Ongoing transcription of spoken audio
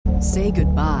Say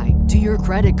goodbye to your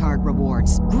credit card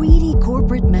rewards. Greedy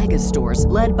corporate mega stores,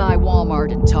 led by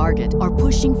Walmart and Target, are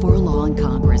pushing for a law in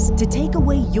Congress to take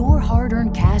away your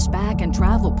hard-earned cash back and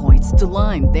travel points to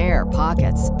line their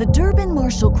pockets. The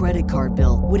Durbin-Marshall credit card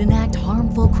bill would enact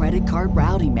harmful credit card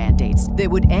routing mandates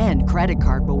that would end credit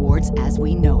card rewards as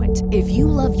we know it. If you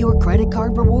love your credit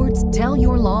card rewards, tell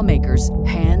your lawmakers,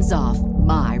 hands off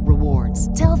my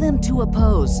rewards. Tell them to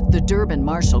oppose the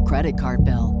Durbin-Marshall credit card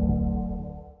bill.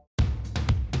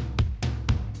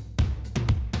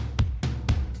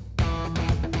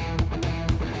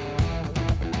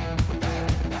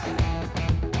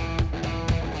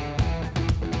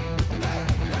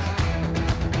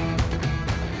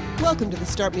 Welcome to the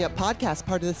Start Me Up podcast,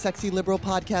 part of the Sexy Liberal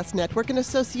Podcast Network in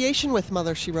association with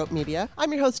Mother She Wrote Media.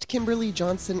 I'm your host, Kimberly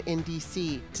Johnson in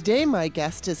D.C. Today, my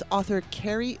guest is author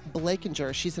Keri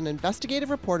Blakinger. She's an investigative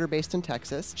reporter based in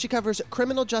Texas. She covers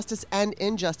criminal justice and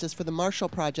injustice for the Marshall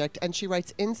Project, and she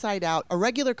writes Inside Out, a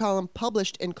regular column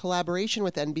published in collaboration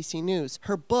with NBC News.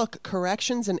 Her book,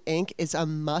 Corrections in Ink, is a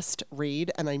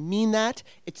must-read, and I mean that.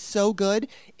 It's so good.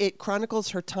 It chronicles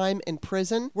her time in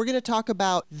prison. We're going to talk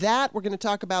about that. We're going to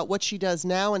talk about what she does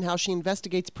now and how she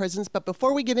investigates prisons. But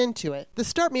before we get into it, the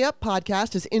Start Me Up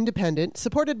podcast is independent,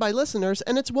 supported by listeners,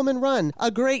 and it's woman-run.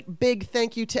 A great big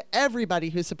thank you to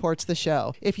everybody who supports the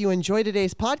show. If you enjoy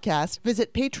today's podcast,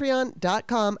 visit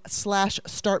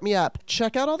patreon.com/startmeup.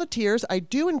 Check out all the tiers. I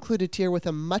do include a tier with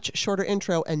a much shorter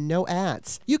intro and no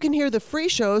ads. You can hear the free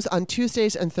shows on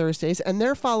Tuesdays and Thursdays, and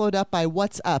they're followed up by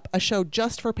What's Up, a show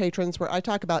just for patrons where I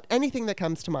talk about anything that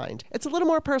comes to mind. It's a little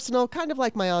more personal, kind of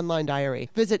like my online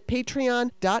diary. Visit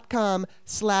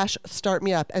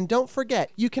patreon.com/startmeup. And don't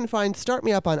forget, you can find Start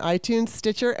Me Up on iTunes,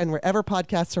 Stitcher, and wherever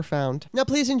podcasts are found. Now,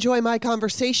 please enjoy my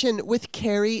conversation with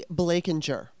Keri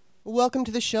Blakinger. Welcome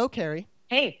to the show, Keri.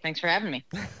 Hey, thanks for having me.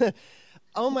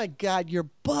 Oh my God, your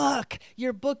book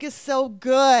is so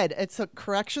good. It's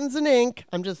Corrections in Ink.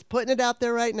 I'm just putting it out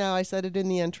there right now. I said it in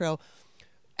the intro.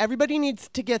 Everybody needs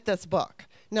to get this book.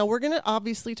 Now, we're going to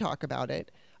obviously talk about it.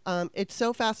 It's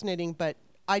so fascinating, but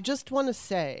I just want to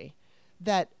say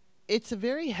that it's a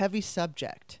very heavy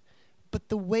subject, but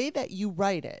the way that you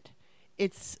write it, I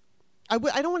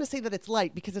don't want to say that it's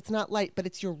light because it's not light, but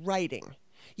it's your writing.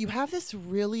 You have this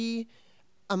really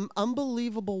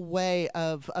unbelievable way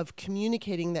of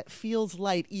communicating that feels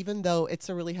light, even though it's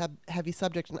a really heavy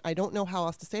subject. And I don't know how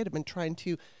else to say it. I've been trying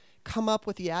to come up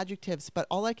with the adjectives, but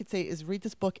all I could say is read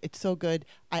this book. It's so good.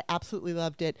 I absolutely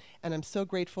loved it, and I'm so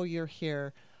grateful you're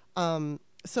here.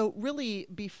 So really,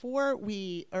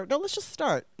 let's just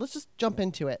start. Let's just jump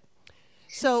into it.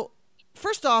 So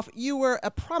first off, you were a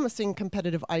promising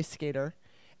competitive ice skater,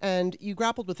 and you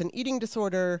grappled with an eating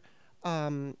disorder.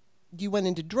 You went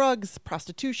into drugs,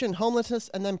 prostitution, homelessness,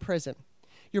 and then prison.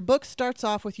 Your book starts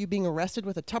off with you being arrested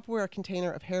with a Tupperware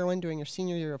container of heroin during your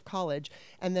senior year of college,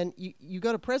 and then you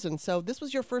go to prison. So this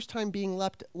was your first time being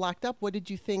locked up. What did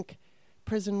you think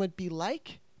prison would be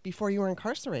like before you were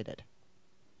incarcerated?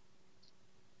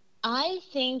 I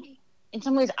think in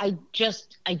some ways I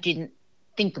didn't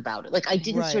think about it. Like I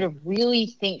didn't Right. sort of really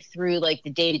think through like the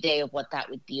day-to-day of what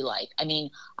that would be like. I mean,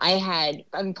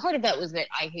 part of that was that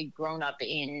I had grown up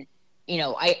in,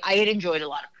 I had enjoyed a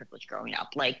lot of privilege growing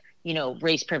up, like,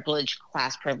 race privilege,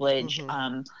 class privilege.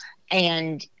 Mm-hmm.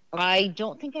 And I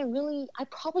don't think I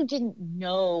probably didn't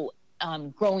know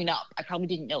growing up, I probably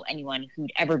didn't know anyone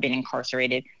who'd ever been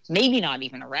incarcerated, maybe not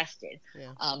even arrested.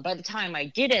 Yeah. By the time I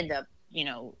did end up,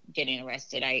 getting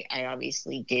arrested, I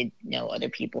obviously did know other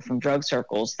people from drug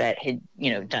circles that had,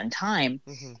 done time.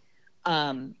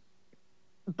 Mm-hmm.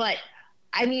 But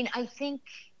I mean, I think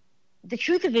the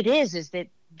truth of it is that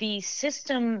the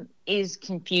system is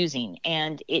confusing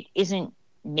and it isn't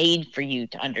made for you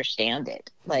to understand it.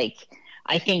 Like,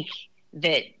 I think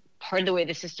that part of the way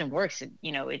the system works, it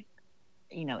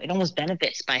almost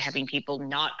benefits by having people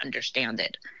not understand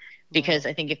it. Because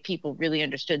I think if people really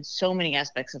understood so many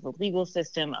aspects of the legal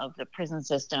system, of the prison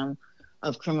system,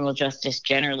 of criminal justice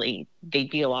generally, they'd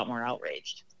be a lot more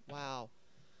outraged. Wow.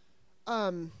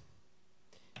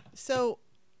 So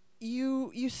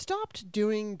you stopped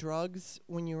doing drugs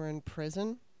when you were in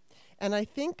prison. And I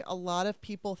think a lot of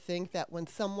people think that when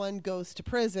someone goes to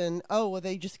prison,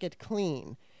 they just get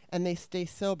clean and they stay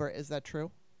sober. Is that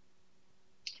true?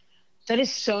 That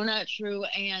is so not true.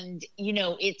 And,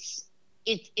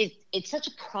 it's such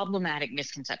a problematic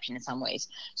misconception in some ways.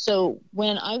 So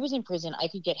when I was in prison, I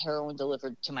could get heroin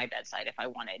delivered to my bedside if I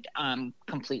wanted,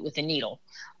 complete with a needle.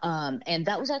 And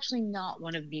that was actually not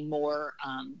one of the more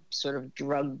sort of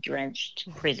drug-drenched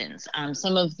prisons.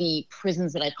 Some of the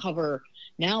prisons that I cover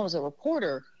now as a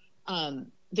reporter,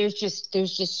 there's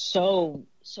just so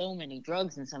many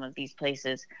drugs in some of these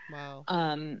places. Wow.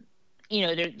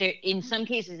 There in some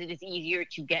cases it is easier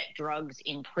to get drugs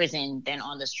in prison than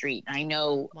on the street. I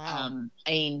know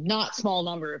a not small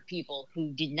number of people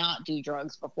who did not do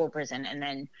drugs before prison and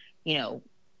then,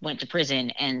 went to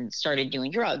prison and started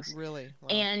doing drugs. Really? Wow.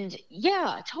 And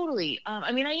yeah, totally.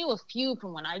 I knew a few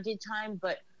from when I did time,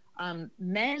 but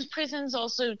men's prisons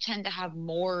also tend to have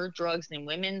more drugs than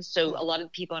women's. So a lot of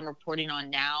the people I'm reporting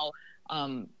on now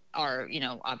are,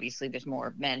 obviously there's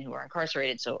more men who are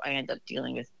incarcerated. So I end up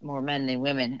dealing with more men than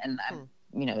women. And,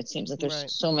 it seems like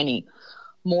there's so many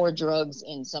more drugs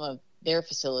in some of their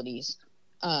facilities.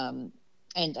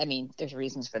 And there's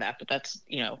reasons for that, but that's,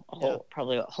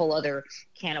 probably a whole other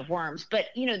can of worms. But,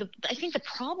 I think the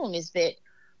problem is that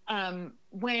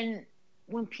when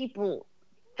people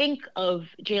think of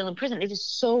jail and prison, it is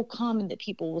so common that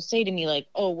people will say to me like,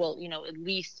 oh, well, at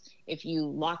least if you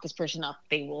lock this person up,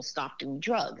 they will stop doing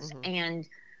drugs. And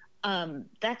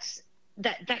that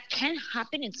can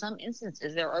happen in some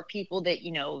instances. There are people that,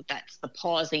 that's the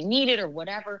pause they needed or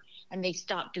whatever, and they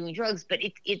stop doing drugs. But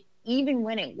it even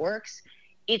when it works,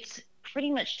 it's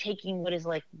pretty much taking what is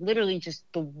like literally just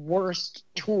the worst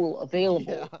tool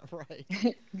available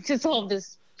to solve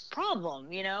this problem,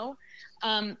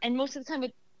 and most of the time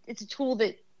it's a tool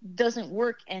that doesn't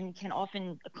work and can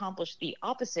often accomplish the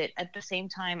opposite at the same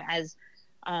time as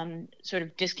sort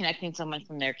of disconnecting someone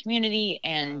from their community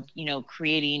and,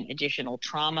 creating additional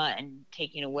trauma and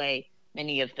taking away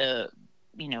many of the,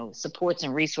 supports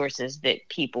and resources that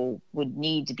people would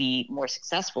need to be more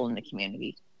successful in the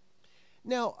community.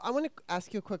 Now, I want to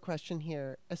ask you a quick question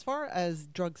here. As far as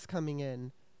drugs coming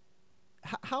in,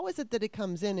 how is it that it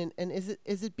comes in? And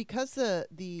is it because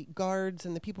the guards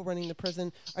and the people running the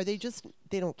prison, are they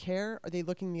don't care? Are they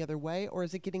looking the other way? Or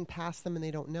is it getting past them and they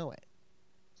don't know it?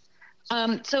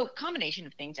 So combination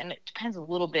of things, and it depends a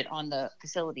little bit on the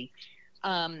facility.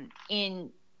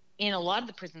 In a lot of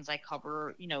the prisons I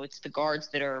cover, it's the guards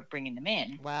that are bringing them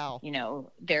in. Wow.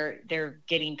 They're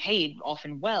getting paid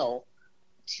often well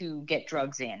to get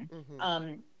drugs in.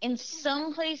 In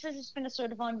some places, it's been a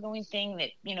sort of ongoing thing that,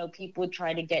 people would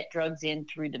try to get drugs in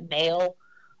through the mail.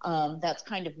 That's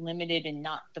kind of limited and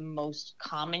not the most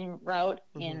common route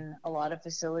in a lot of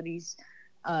facilities.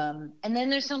 And then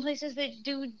there's some places that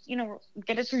do,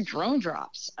 get it through drone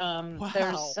drops. Wow.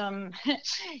 There's some,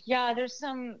 there's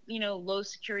some, low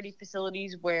security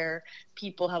facilities where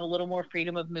people have a little more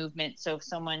freedom of movement. So if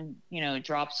someone,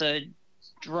 drops a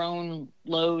drone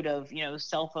load of,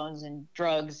 cell phones and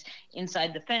drugs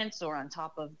inside the fence or on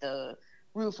top of the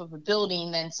roof of a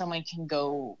building, then someone can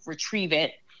go retrieve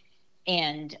it.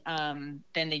 And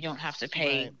then they don't have to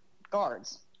pay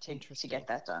guards to get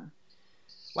that done.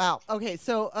 Wow. Okay,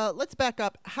 so let's back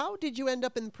up. How did you end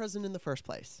up in prison in the first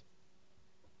place?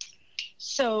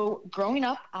 So growing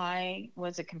up, I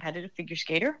was a competitive figure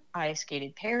skater. I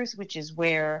skated pairs, which is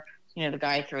where, the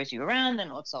guy throws you around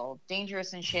and it looks all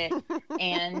dangerous and shit.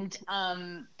 And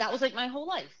that was like my whole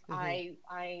life. I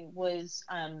was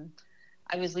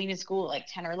leaving school at like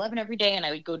 10 or 11 every day, and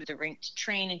I would go to the rink to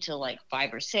train until like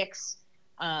 5 or 6.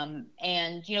 And,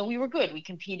 we were good. We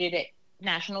competed at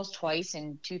nationals twice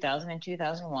in 2000 and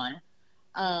 2001.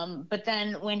 But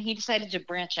then when he decided to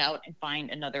branch out and find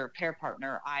another pair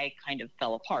partner, I kind of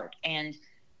fell apart. And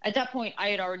at that point, I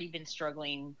had already been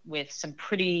struggling with some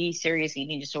pretty serious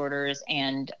eating disorders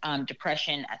and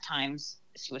depression at times,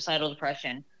 suicidal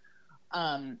depression.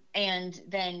 And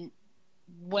then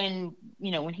when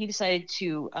he decided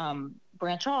to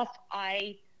branch off,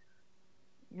 I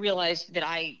realized that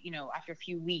after a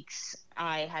few weeks,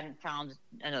 I hadn't found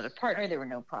another partner. There were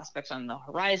no prospects on the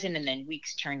horizon, and then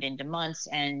weeks turned into months.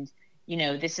 And,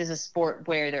 this is a sport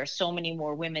where there are so many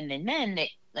more women than men that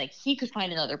like he could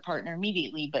find another partner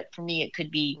immediately. But for me, it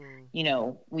could be,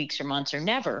 weeks or months or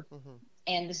never.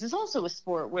 And this is also a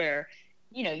sport where,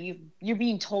 you're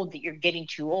being told that you're getting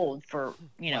too old for,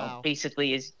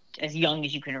 basically as young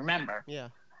as you can remember. Yeah.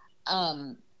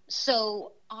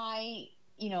 So I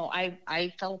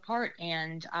fell apart,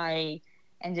 and I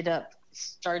ended up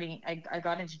I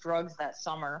got into drugs that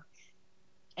summer,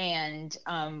 and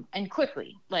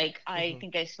quickly, like I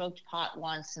think I smoked pot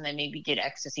once, and then maybe did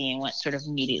ecstasy and went sort of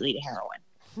immediately to heroin.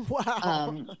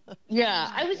 Wow.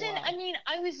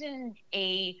 I was in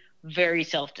a very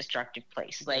self-destructive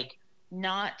place, like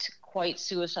not quite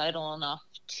suicidal enough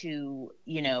to,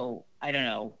 I don't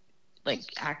know, like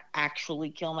actually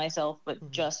kill myself,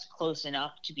 but just close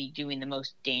enough to be doing the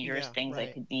most dangerous things I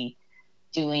could be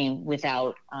doing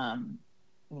without, I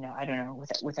don't know,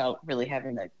 without really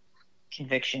having the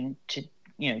conviction to,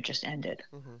 just end it.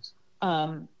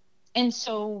 And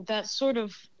so that's sort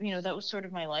of, that was sort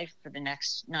of my life for the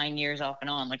next 9 years off and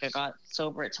on. Like I got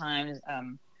sober at times,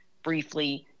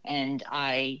 briefly, and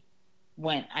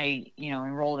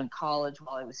enrolled in college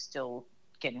while I was still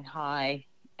getting high.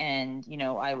 And,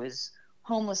 I was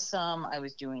homeless some, I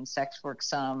was doing sex work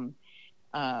some,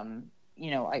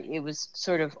 it was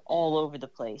sort of all over the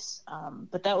place.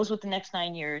 But that was what the next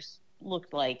 9 years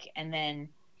looked like. And then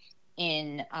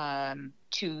in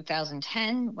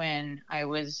 2010, when I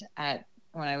was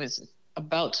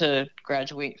about to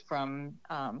graduate from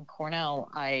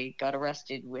Cornell, I got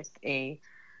arrested with a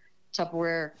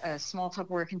small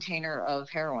Tupperware container of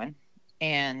heroin,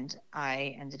 and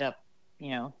I ended up,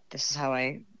 this is how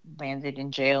I landed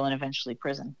in jail and eventually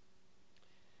prison.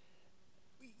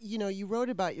 You wrote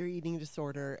about your eating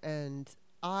disorder, and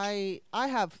I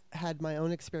have had my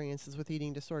own experiences with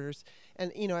eating disorders,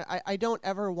 and I don't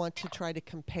ever want to try to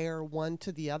compare one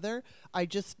to the other. I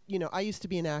just I used to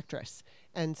be an actress,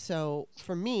 and so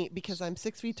for me, because I'm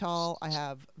 6 feet tall, I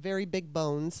have very big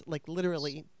bones, like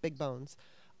literally big bones.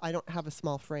 I don't have a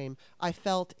small frame. I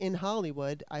felt in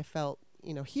Hollywood,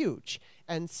 huge.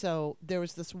 And so there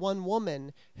was this one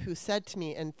woman who said to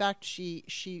me, in fact,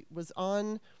 she was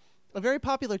on a very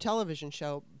popular television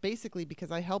show, basically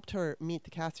because I helped her meet the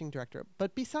casting director.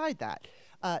 But beside that,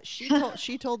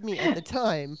 she told me at the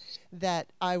time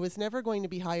that I was never going to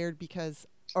be hired because,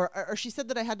 or she said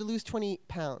that I had to lose 20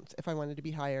 pounds if I wanted to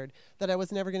be hired, that I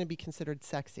was never going to be considered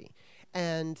sexy.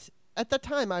 And at that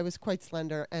time, I was quite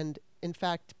slender and, in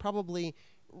fact, probably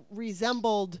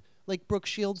resembled like Brooke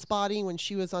Shields' body when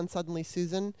she was on Suddenly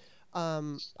Susan.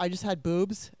 I just had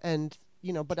boobs and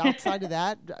but outside of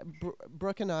that,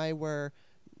 Brooke and I were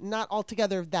not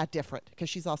altogether that different because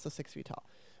she's also 6 feet tall.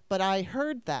 But I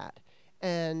heard that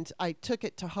and I took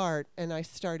it to heart, and I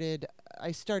started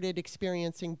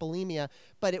experiencing bulimia,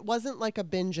 but it wasn't like a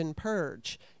binge and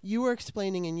purge. You were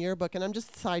explaining in your book, and I'm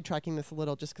just sidetracking this a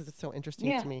little just because it's so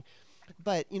interesting to me.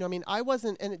 But, I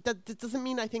wasn't, and that doesn't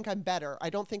mean I think I'm better. I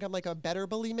don't think I'm like a better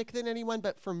bulimic than anyone.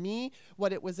 But for me,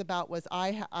 what it was about was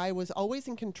I was always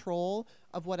in control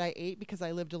of what I ate because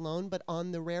I lived alone. But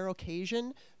on the rare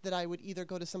occasion that I would either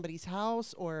go to somebody's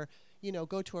house or,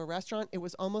 go to a restaurant, it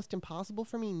was almost impossible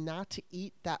for me not to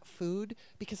eat that food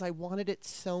because I wanted it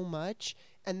so much.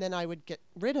 And then I would get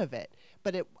rid of it.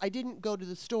 But I didn't go to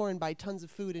the store and buy tons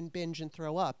of food and binge and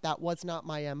throw up. That was not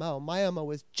my MO. My MO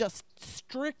was just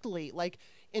strictly, like,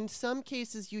 in some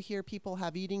cases you hear people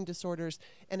have eating disorders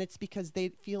and it's because they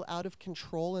feel out of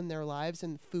control in their lives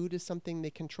and food is something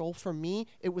they control. For me,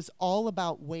 it was all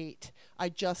about weight. I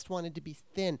just wanted to be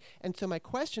thin. And so my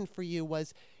question for you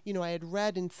was, I had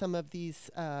read in some of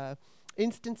these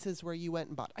instances where you went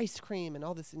and bought ice cream and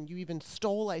all this, and you even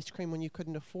stole ice cream when you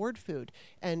couldn't afford food,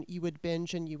 and you would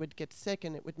binge and you would get sick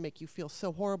and it would make you feel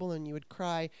so horrible and you would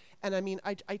cry. And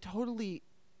I totally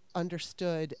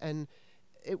understood, and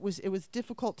it was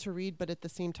difficult to read, but at the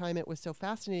same time it was so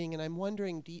fascinating. And I'm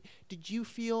wondering, did you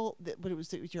feel that it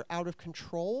was you're out of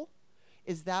control?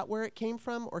 Is that where it came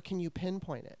from, or can you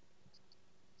pinpoint it?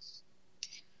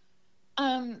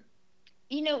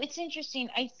 It's interesting.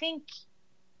 I think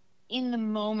in the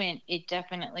moment, it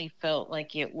definitely felt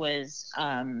like it was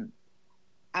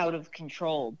out of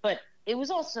control, but it was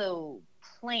also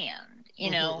planned.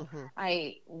 When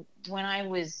I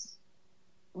was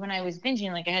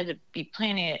binging, like I had to be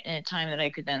planning it in a time that I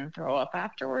could then throw up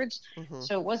afterwards.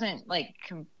 So it wasn't like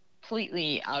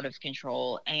completely out of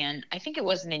control. And I think it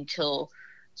wasn't until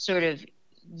sort of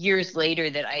years later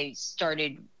that I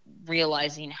started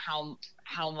realizing how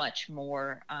much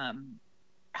more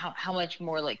how much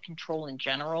more like control in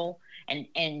general and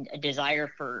a desire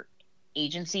for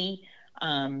agency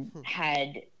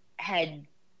had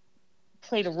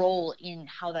played a role in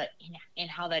how that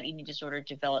eating disorder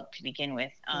developed to begin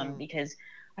with. Because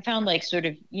I found, like, sort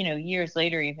of, years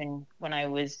later, even when I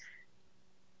was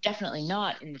definitely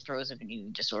not in the throes of an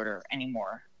eating disorder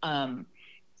anymore,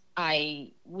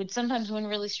 I would sometimes, when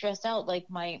really stressed out, like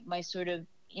my sort of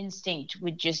instinct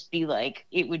would just be like,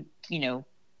 it would,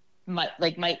 my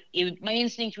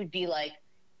instinct would be like,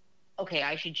 okay,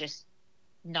 I should just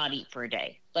not eat for a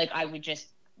day. Like I would just,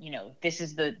 this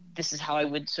is how I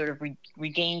would sort of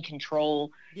regain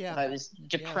control if I was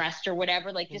depressed or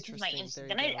whatever. Like this is my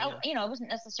instinct. And I wasn't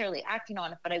necessarily acting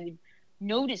on it, but I would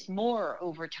notice more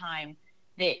over time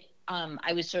that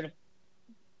I was sort of,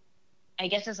 I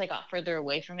guess as I got further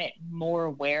away from it, more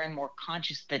aware and more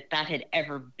conscious that had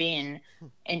ever been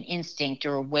an instinct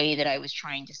or a way that I was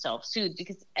trying to self-soothe.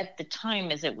 Because at the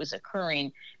time, as it was occurring,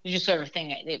 it was just sort of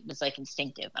thing, it was like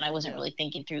instinctive. And I wasn't really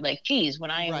thinking through, like, geez, when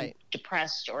I am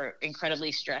depressed or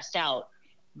incredibly stressed out,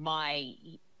 my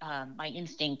my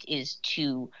instinct is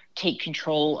to take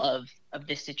control of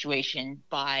this situation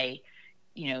by,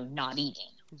 not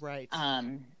eating. Right.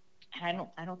 And I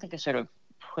don't think I sort of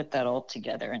put that all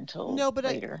together until No, but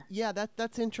later.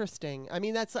 that's interesting. I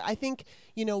mean, I think,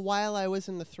 while I was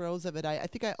in the throes of it, I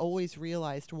think I always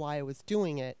realized why I was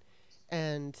doing it.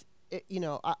 And,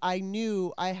 I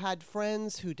knew I had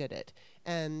friends who did it.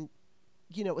 And,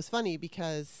 it was funny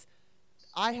because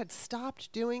I had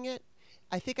stopped doing it.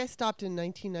 I think I stopped in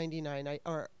 1999. I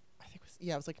think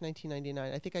it was like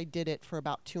 1999. I think I did it for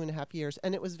about 2.5 years,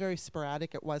 and it was very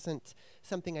sporadic. It wasn't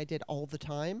something I did all the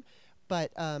time.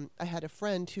 But I had a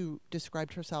friend who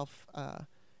described herself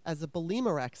as a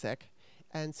bulimorexic,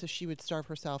 and so she would starve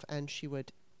herself and she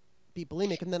would be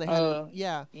bulimic. And then I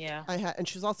had, I had, and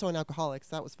she was also an alcoholic,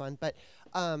 so that was fun. But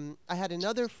I had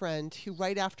another friend who,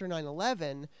 right after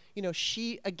 9/11,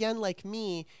 she, again, like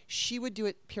me, she would do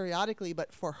it periodically,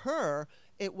 but for her,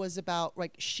 it was about,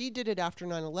 like, she did it after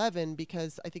 9/11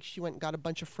 because I think she went and got a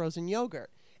bunch of frozen yogurt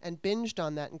and binged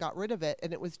on that and got rid of it.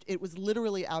 And it was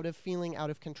literally out of feeling out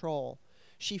of control.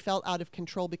 She felt out of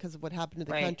control because of what happened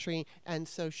to the country. And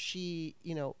so she,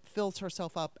 fills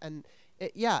herself up. And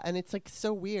and it's like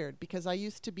so weird because I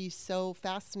used to be so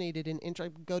fascinated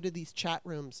and go to these chat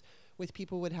rooms with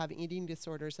people who would have eating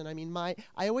disorders. And I mean, I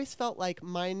always felt like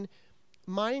mine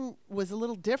was a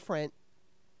little different.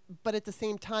 But at the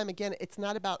same time, again, it's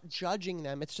not about judging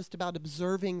them. It's just about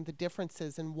observing the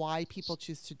differences and why people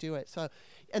choose to do it. So,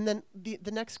 and then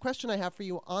the next question I have for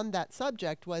you on that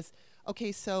subject was,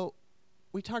 okay, so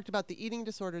we talked about the eating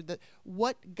disorder.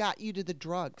 What got you to the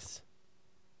drugs?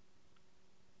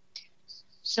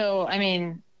 So, I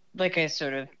mean, like I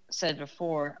sort of said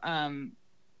before,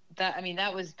 that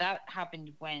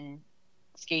happened when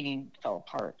skating fell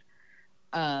apart.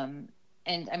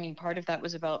 And I mean, part of that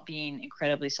was about being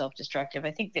incredibly self-destructive.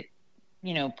 I think that,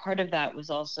 part of that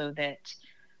was also that,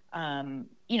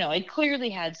 it clearly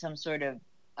had some sort of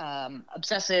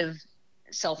obsessive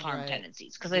self-harm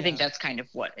tendencies. Because I think that's kind of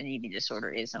what an eating disorder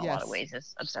is in a lot of ways,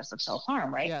 is obsessive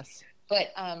self-harm, right? Yes.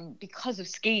 But because of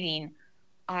skating,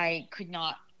 I could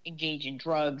not engage in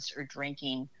drugs or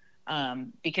drinking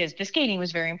because the skating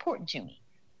was very important to me.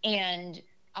 And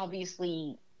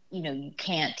obviously, you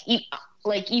can't eat,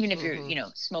 like, even if you're,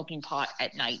 smoking pot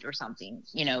at night or something,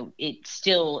 it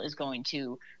still is going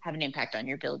to have an impact on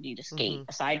your ability to skate,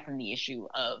 aside from the issue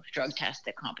of drug tests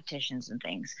at competitions and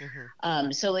things.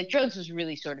 So, like, drugs was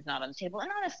really sort of not on the table. And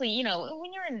honestly,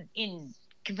 when you're in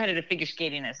competitive figure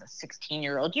skating as a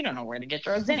 16-year-old, you don't know where to get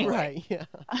drugs anyway. Right, yeah.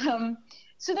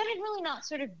 So that had really not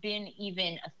sort of been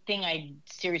even a thing I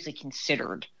seriously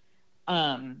considered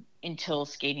until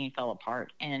skating fell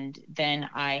apart. And then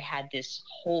I had this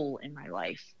hole in my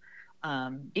life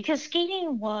because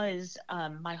skating was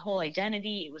my whole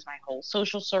identity. It was my whole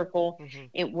social circle.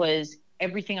 It was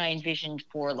everything I envisioned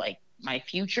for, like, my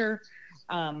future.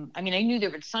 I mean, I knew there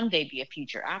would someday be a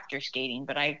future after skating,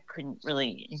 but I couldn't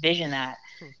really envision that.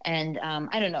 And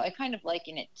I don't know, I kind of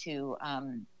liken it to,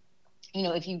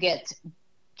 if you get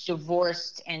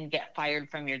divorced and get fired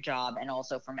from your job and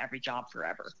also from every job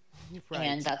forever. Right.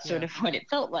 And that's sort of what it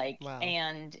felt like. Wow.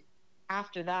 And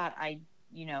after that, I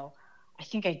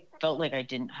think I felt like I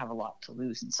didn't have a lot to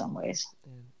lose in some ways.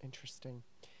 Interesting.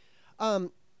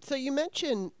 So you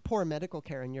mentioned poor medical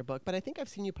care in your book, but I think I've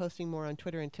seen you posting more on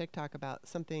Twitter and TikTok about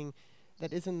something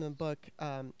that isn't in the book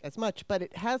as much, but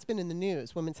it has been in the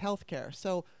news, women's health care.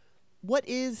 So what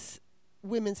is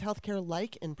women's health care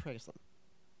like in prison?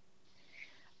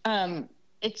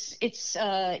 It's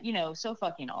so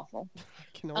fucking awful. I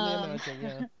can only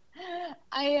imagine,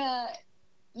 yeah.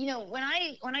 When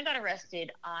I got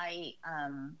arrested, I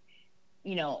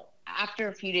after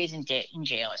a few days in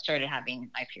jail, I started having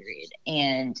my period,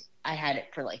 and I had it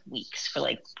for like weeks, for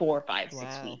like 4, 5,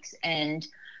 6 weeks. And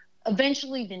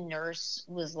eventually the nurse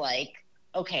was like,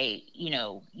 okay,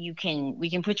 we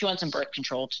can put you on some birth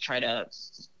control to try to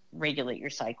regulate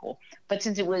your cycle. But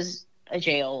since it was a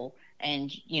jail,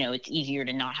 and it's easier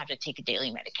to not have to take a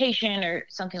daily medication or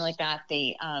something like that,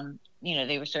 they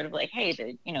they were sort of like,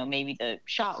 hey, maybe the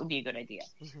shot would be a good idea.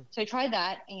 So I tried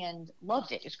that and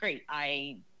loved it. It's great.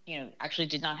 I actually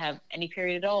did not have any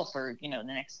period at all for the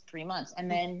next 3 months.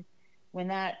 And then when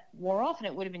that wore off and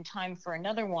it would have been time for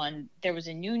another one, there was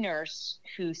a new nurse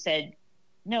who said,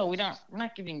 no, we're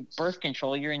not giving birth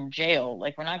control, you're in jail,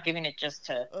 like, we're not giving it just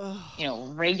to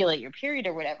regulate your period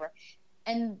or whatever.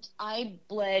 And I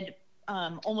bled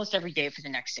almost every day for the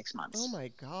next 6 months. Oh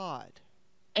my God.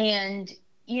 And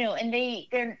and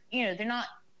they're not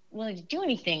willing to do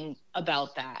anything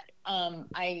about that.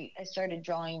 I started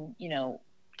drawing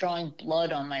drawing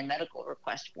blood on my medical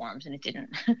request forms, and it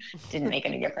didn't make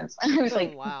any difference. I was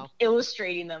like, wow.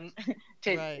 illustrating them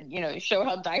to Right. show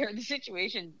how dire the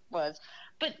situation was.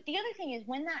 But the other thing is,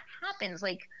 when that happens,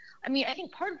 like, I mean, I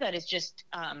think part of that is just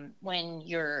when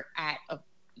you're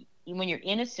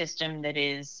in a system that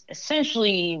is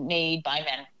essentially made by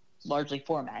men, largely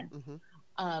for men,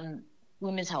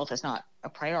 women's health is not a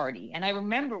priority. And I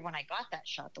remember when I got that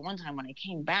shot, the one time when I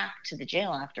came back to the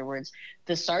jail afterwards,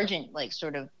 the sergeant like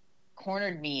sort of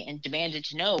cornered me and demanded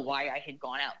to know why I had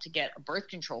gone out to get a birth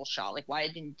control shot, like why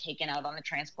I'd been taken out on the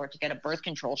transport to get a birth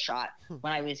control shot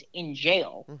when I was in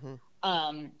jail.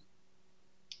 And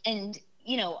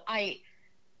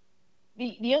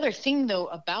the other thing though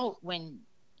about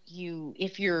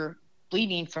if you're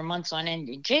bleeding for months on end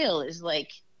in jail is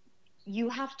like, you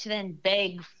have to then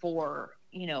beg for,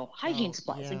 hygiene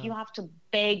supplies. Yeah. Like you have to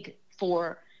beg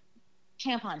for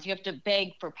tampons. You have to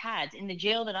beg for pads. In the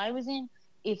jail that I was in,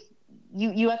 if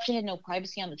you actually had no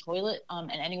privacy on the toilet,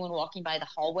 and anyone walking by in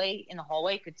the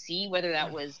hallway could see whether that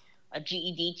was a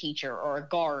GED teacher or a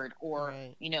guard or,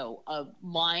 a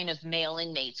line of male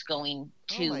inmates going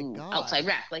to outside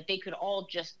rec. Like they could all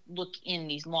just look in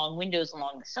these long windows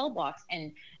along the cell blocks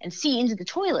and see into the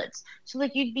toilets. So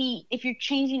like if you're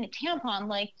changing a tampon,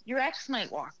 like your ex might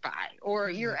walk by or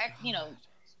your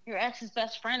ex's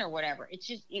best friend or whatever. It's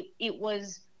just, it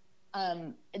was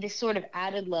this sort of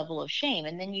added level of shame.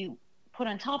 And then you put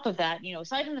on top of that,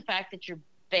 aside from the fact that you're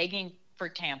begging for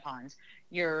tampons,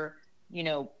 you're,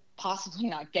 possibly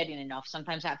not getting enough,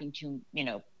 sometimes having to,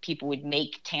 people would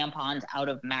make tampons out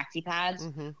of maxi pads.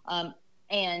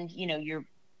 And, you're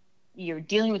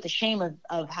dealing with the shame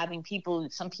of having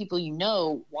some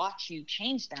people, watch you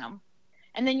change them.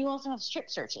 And then you also have strip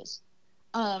searches.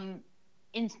 When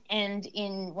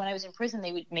I was in prison,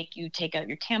 they would make you take out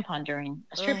your tampon during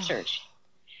a strip search,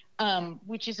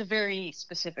 which is a very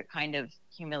specific kind of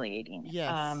humiliating.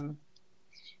 Yes.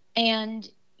 And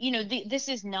this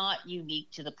is not unique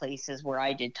to the places where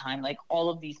I did time. Like all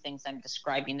of these things I'm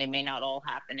describing, they may not all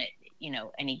happen at,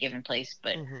 any given place,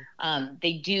 but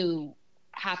they do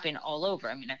happen all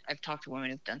over. I mean, I've talked to women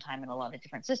who've done time in a lot of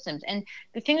different systems. And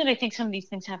the thing that I think some of these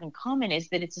things have in common is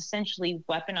that it's essentially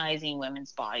weaponizing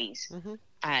women's bodies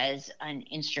as an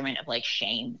instrument of like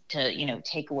shame to,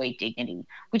 take away dignity,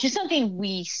 which is something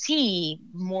we see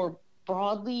more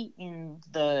broadly in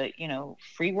the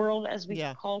free world, as we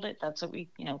called it. That's what we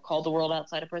call the world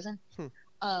outside of prison.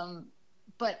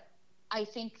 But I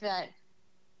think that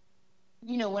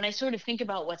when I sort of think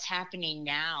about what's happening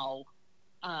now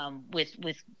with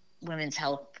women's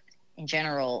health in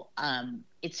general,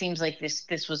 it seems like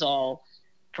this was all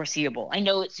foreseeable. I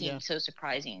know it seemed so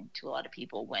surprising to a lot of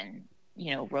people when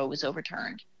Roe was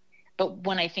overturned. But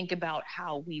when I think about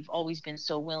how we've always been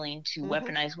so willing to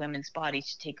weaponize women's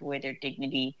bodies to take away their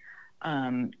dignity,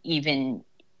 even,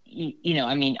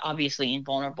 I mean, obviously in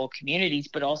vulnerable communities,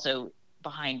 but also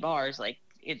behind bars, like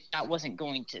that wasn't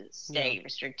going to stay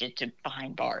restricted to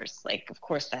behind bars. Like, of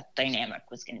course, that dynamic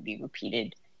was going to be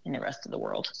repeated in the rest of the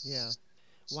world. Yeah.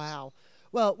 Wow.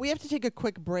 Well, we have to take a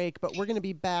quick break, but we're going to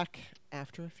be back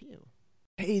after a few.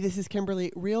 Hey, this is Kimberly.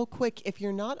 Real quick, if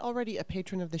you're not already a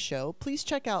patron of the show, please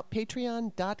check out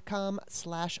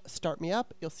patreon.com/startmeup.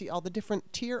 You'll see all the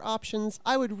different tier options.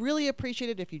 I would really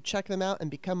appreciate it if you check them out and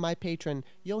become my patron.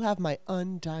 You'll have my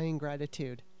undying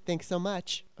gratitude. Thanks so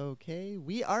much. Okay,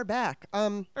 we are back.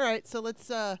 All right, so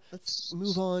let's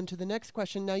move on to the next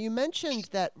question. Now, you mentioned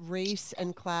that race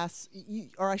and class,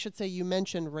 or I should say you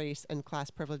mentioned race and class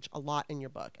privilege a lot in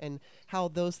your book and how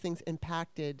those things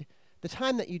impacted the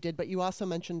time that you did, but you also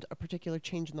mentioned a particular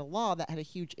change in the law that had a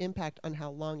huge impact on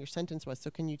how long your sentence was. So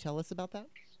can you tell us about that?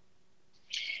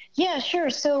 Yeah,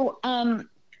 sure. So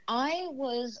I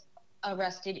was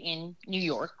arrested in New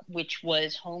York, which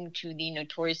was home to the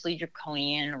notoriously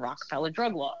draconian Rockefeller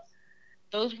drug law.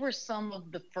 Those were some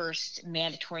of the first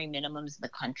mandatory minimums in the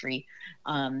country.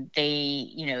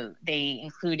 They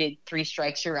included 3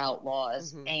 strikes you're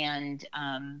outlaws, and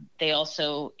they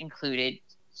also included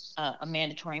a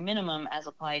mandatory minimum as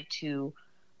applied to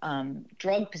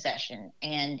drug possession.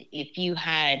 And if you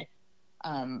had,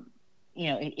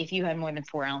 if you had more than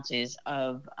 4 ounces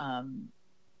of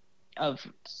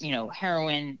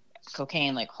heroin,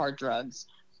 cocaine, like hard drugs,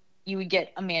 you would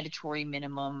get a mandatory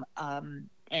minimum.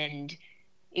 And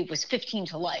it was 15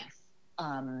 to life.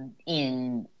 There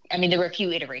were a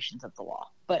few iterations of the law,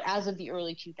 but as of the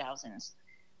early 2000s,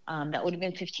 that would have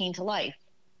been 15 to life.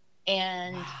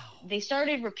 And they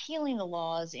started repealing the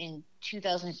laws in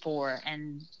 2004,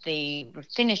 and they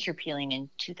finished repealing in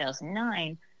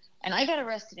 2009. And I got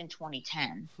arrested in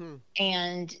 2010.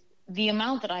 And the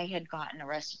amount that I had gotten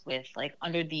arrested with, like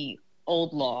under the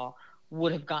old law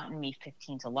would have gotten me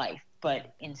 15 to life,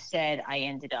 but instead I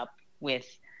ended up with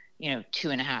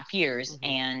 2.5 years,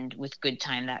 and with good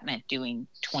time that meant doing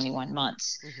 21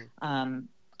 months.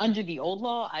 Under the old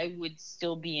law, I would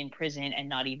still be in prison and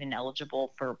not even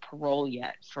eligible for parole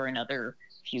yet for another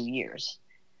few years.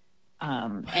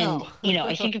 And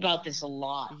I think about this a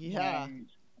lot.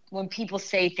 When people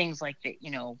say things like that,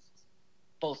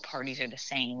 both parties are the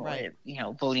same, or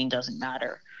voting doesn't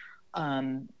matter,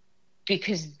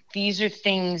 because these are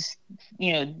things,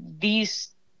 these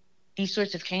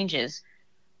sorts of changes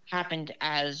happened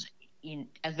as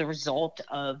the result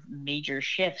of major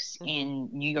shifts in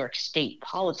New York State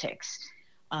politics,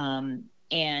 and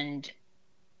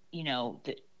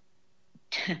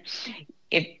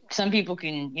if some people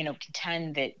can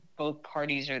contend that both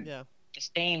parties are the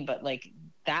same, but like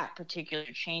that particular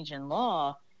change in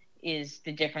law is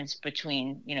the difference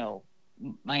between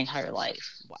my entire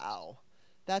life. Wow,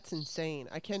 that's insane.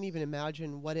 I can't even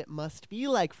imagine what it must be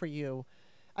like for you.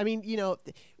 I mean,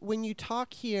 when you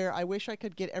talk here, I wish I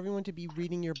could get everyone to be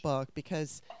reading your book,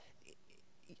 because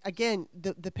again,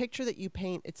 the picture that you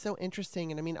paint, it's so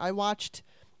interesting. And I mean, I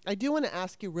do want to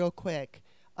ask you real quick,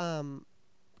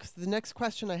 because the next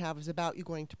question I have is about you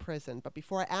going to prison. But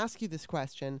before I ask you this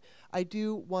question, I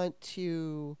do want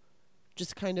to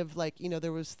just kind of like,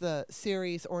 there was the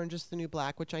series Orange is the New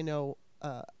Black, which I know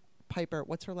Piper,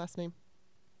 what's her last name?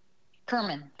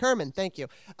 Kerman, thank you.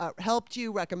 Helped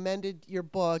you, recommended your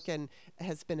book, and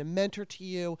has been a mentor to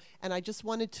you. And I just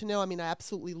wanted to know, I mean, I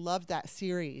absolutely loved that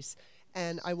series.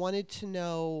 And I wanted to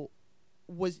know,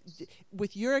 with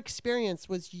your experience,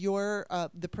 was your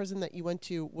the prison that you went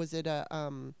to, was it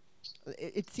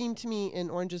it seemed to me in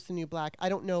Orange is the New Black, I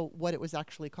don't know what it was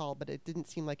actually called, but it didn't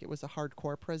seem like it was a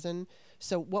hardcore prison.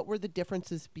 So what were the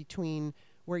differences between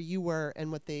where you were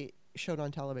and what they showed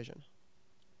on television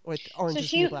with Orange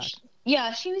is the New Black?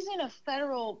 Yeah, she was in a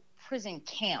federal prison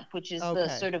camp, which is the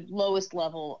sort of lowest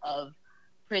level of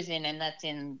prison, and that's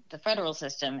in the federal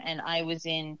system. And I was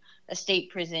in a state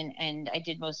prison, and I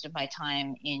did most of my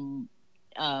time in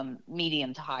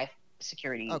medium to high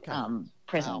security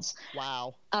prisons.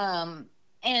 Wow.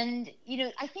 And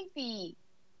I think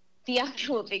the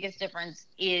actual biggest difference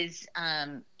is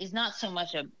not so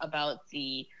much about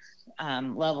the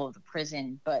level of the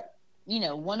prison, but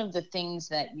one of the things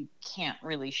that you can't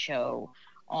really show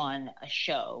on a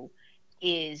show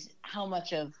is how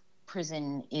much of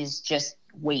prison is just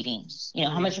waiting.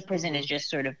 How much of prison is just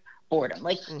sort of boredom.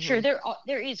 Like, sure,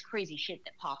 there is crazy shit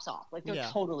that pops off. Like, there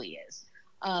totally is.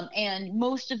 And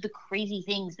most of the crazy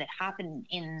things that happen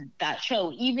in that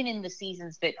show, even in the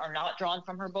seasons that are not drawn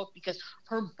from her book, because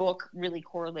her book really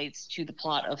correlates to the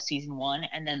plot of season 1,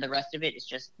 and then the rest of it is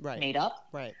just made up.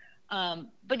 Right.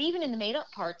 But even in the made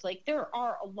up parts, like, there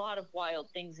are a lot of wild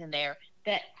things in there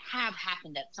that have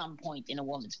happened at some point in a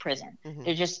woman's prison.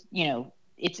 They're just,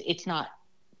 it's not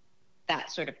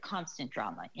that sort of constant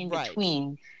drama. In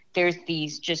between, there's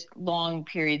these just long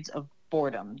periods of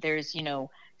boredom. There's,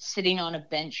 sitting on a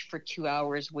bench for 2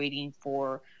 hours waiting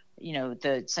for,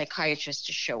 the psychiatrist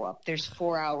to show up. There's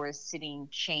 4 hours sitting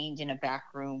chained in a back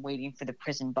room waiting for the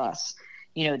prison bus.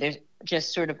 There's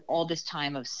just sort of all this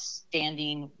time of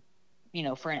standing,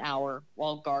 for an hour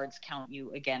while guards count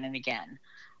you again and again.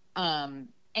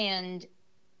 And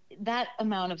that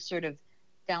amount of sort of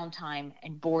downtime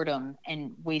and boredom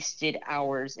and wasted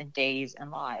hours and days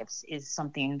and lives is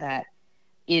something that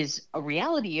is a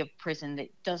reality of prison that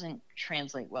doesn't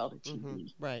translate well to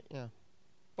TV. Right, yeah.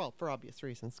 Well, for obvious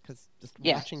reasons, because just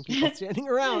watching people standing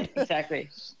around. Exactly.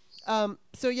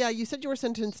 So, you said you were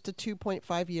sentenced to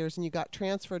 2.5 years and you got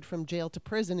transferred from jail to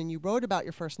prison, and you wrote about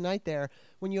your first night there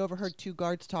when you overheard 2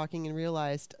 guards talking and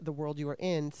realized the world you were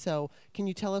in. So can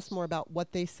you tell us more about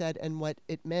what they said and what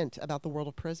it meant about the world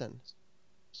of prison?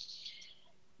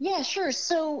 Yeah, sure.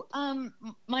 So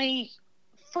my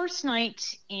first night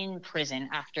in prison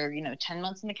after 10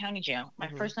 months in the county jail, my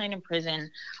first night in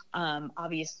prison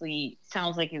obviously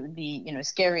sounds like it would be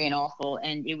scary and awful,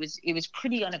 and it was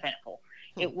pretty uneventful.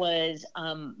 It was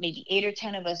maybe 8 or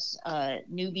 10 of us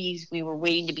newbies. We were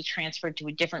waiting to be transferred to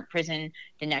a different prison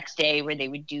the next day, where they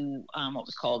would do what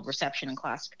was called reception and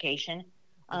classification.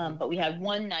 But we had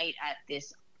one night at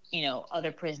this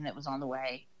other prison that was on the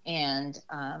way, and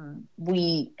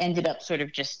we ended up sort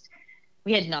of just,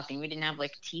 we had nothing. We didn't have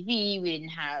like TV. We didn't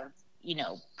have,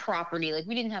 property. Like,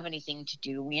 we didn't have anything to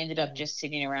do. We ended up just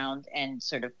sitting around and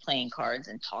sort of playing cards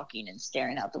and talking and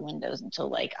staring out the windows until,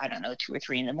 like, I don't know, 2 or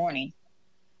 3 in the morning.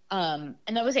 And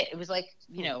that was it. It was like,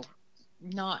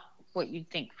 not what you'd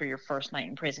think for your first night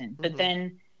in prison. But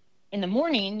then in the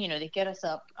morning, they get us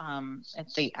up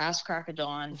at the ass crack of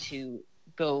dawn to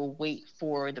go wait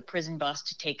for the prison bus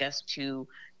to take us to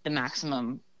the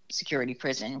maximum security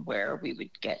prison where we would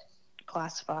get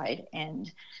classified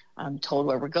and told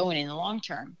where we're going in the long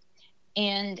term.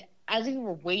 And as we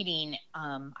were waiting,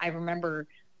 I remember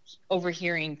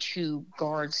overhearing two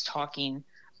guards talking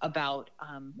about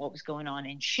what was going on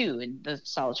in SHU, in the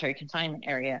solitary confinement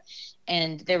area.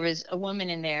 And there was a woman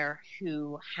in there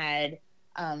who had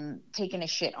taken a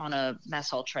shit on a mess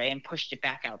hall tray and pushed it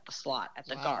back out the slot at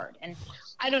the guard. And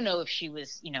I don't know if she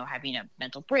was, having a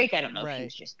mental break. I don't know if she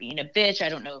was just being a bitch. I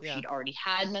don't know if she'd already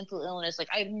had mental illness. Like,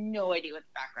 I have no idea what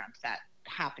the background to that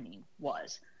happening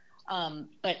was.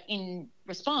 But in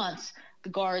response, the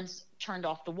guards turned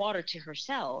off the water to her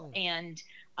cell. And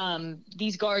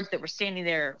these guards that were standing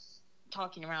there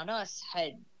talking around us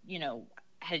had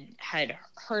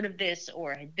heard of this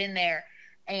or had been there.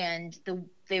 And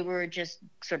they were just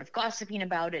sort of gossiping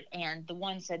about it. And the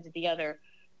one said to the other,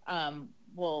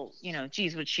 well,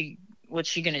 geez, what's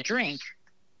she going to drink?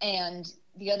 And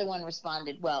the other one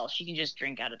responded, well, she can just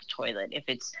drink out of the toilet. If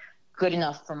it's good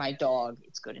enough for my dog,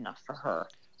 it's good enough for her.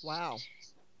 Wow.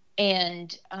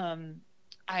 And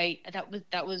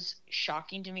that was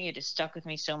shocking to me. It has stuck with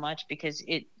me so much because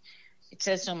it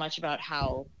says so much about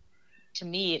how, to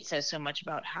me, it says so much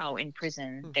about how in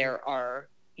prison there are,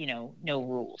 no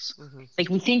rules. Like,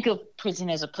 we think of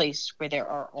prison as a place where there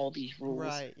are all these rules.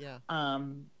 Right, yeah.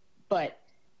 But,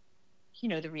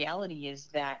 the reality is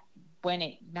that when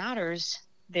it matters,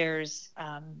 there's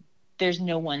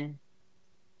no one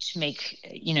to make,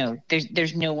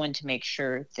 there's no one to make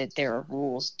sure that there are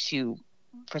rules to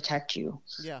protect you.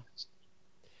 Yeah.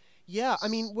 Yeah, I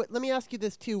mean, let me ask you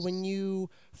this too. When you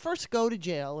first go to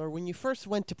jail, or when you first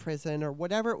went to prison, or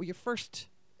whatever, your first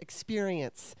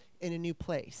experience in a new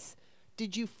place,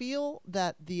 did you feel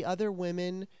that the other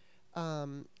women,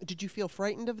 did you feel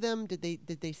frightened of them? Did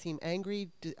they seem angry?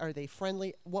 Are they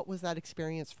friendly? What was that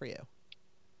experience for you?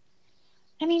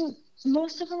 I mean,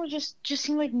 most of them were just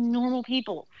seem like normal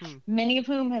people, many of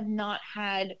whom have not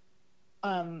had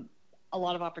a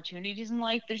lot of opportunities in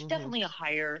life. There's definitely a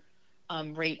higher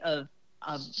rate of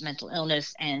mental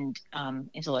illness and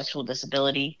intellectual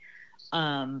disability.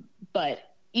 But,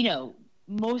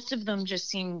 most of them just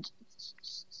seemed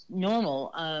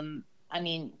normal. I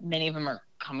mean, many of them are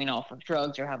coming off of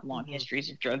drugs or have long histories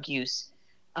of drug use.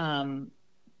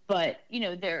 But,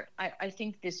 I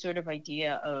think this sort of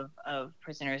idea of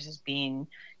prisoners as being,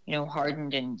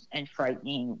 hardened and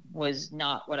frightening was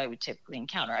not what I would typically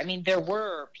encounter. I mean, there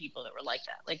were people that were like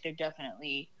that. Like, there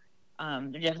definitely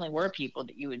were people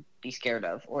that you would be scared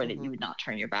of or that you would not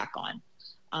turn your back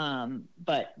on.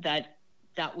 But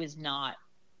that was not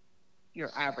your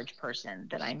average person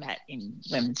that I met in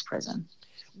women's prison.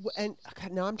 And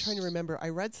now I'm trying to remember. I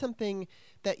read something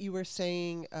that you were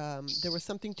saying there was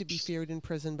something to be feared in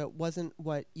prison, but wasn't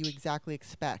what you exactly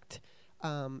expect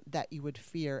that you would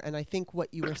fear. And I think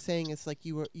what you were saying is like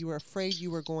you were afraid you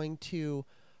were going to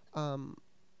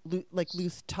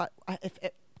lose touch.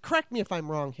 Correct me if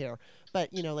I'm wrong here,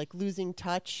 but like losing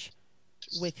touch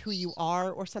with who you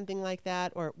are or something like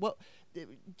that, or what.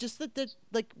 Just that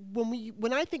like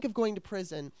when I think of going to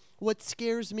prison, what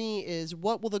scares me is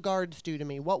what will the guards do to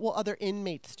me? What will other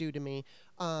inmates do to me?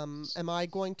 Am I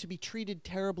going to be treated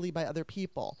terribly by other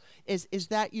people? Is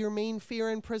that your main fear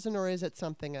in prison, or is it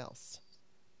something else?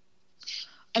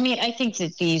 I mean, I think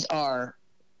that these are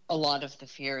a lot of the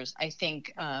fears. I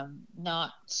think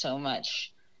not so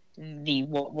much the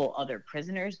what will other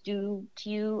prisoners do to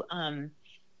you.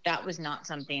 That was not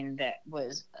something that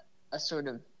was a sort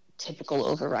of typical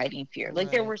overriding fear.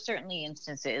 Like, there were certainly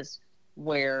instances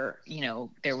where,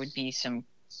 there would be some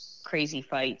crazy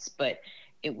fights, but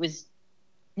it was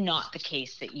not the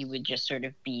case that you would just sort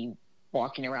of be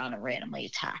walking around and randomly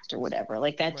attacked or whatever.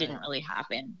 Like, that didn't really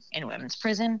happen in women's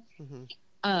prison.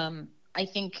 I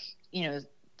think,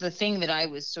 the thing that I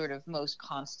was sort of most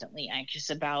constantly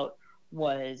anxious about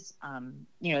was,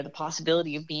 the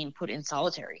possibility of being put in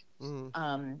solitary.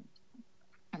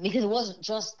 Because it wasn't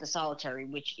just the solitary,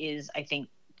 which is, I think,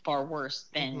 far worse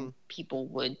than people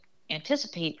would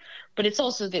anticipate. But it's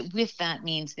also that with that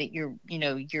means that you're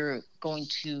going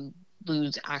to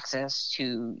lose access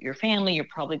to your family. You're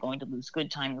probably going to lose good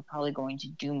time. You're probably going to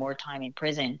do more time in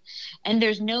prison. And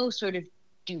there's no sort of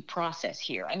due process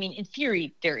here. I mean, in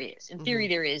theory, there is. In theory,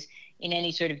 there is in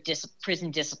any sort of prison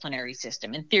disciplinary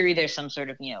system. In theory, there's some sort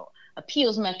of,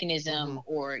 appeals mechanism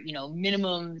or,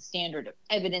 minimum standard of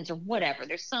evidence or whatever.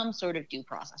 There's some sort of due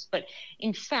process. But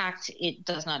in fact, it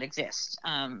does not exist,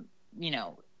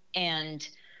 and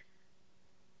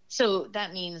so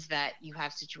that means that you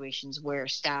have situations where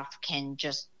staff can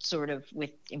just sort of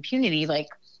with impunity, like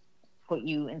put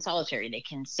you in solitary. They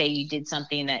can say you did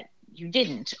something that you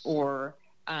didn't, or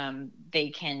they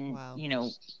can,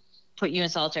 put you in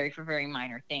solitary for very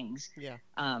minor things. Yeah.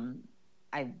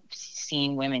 I've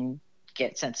seen women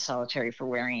get sent to solitary for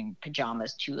wearing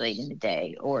pajamas too late in the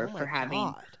day, or for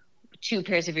having 2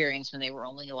 pairs of earrings when they were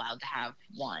only allowed to have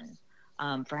 1,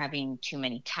 for having too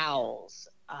many towels,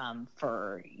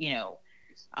 for,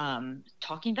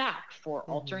 talking back, for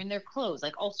altering their clothes,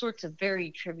 like all sorts of very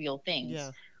trivial things.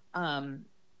 Yeah.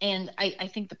 And I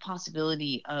think the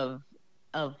possibility of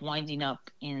winding up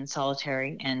in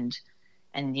solitary and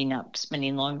ending up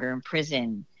spending longer in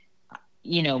prison,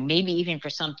 maybe even for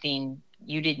something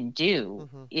you didn't do,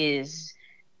 is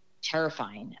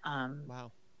terrifying.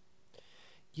 Wow.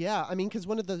 Yeah, I mean, because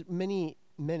one of the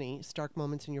many stark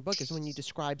moments in your book is when you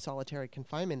describe solitary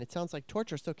confinement. It sounds like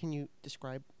torture. So can you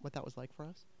describe what that was like for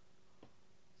us?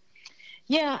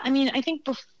 Yeah, I mean, I think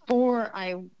before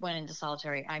I went into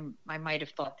solitary, I might have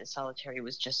thought that solitary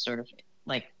was just sort of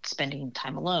like spending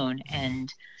time alone.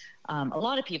 And a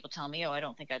lot of people tell me, oh, I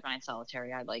don't think I'd mind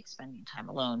solitary. I like spending time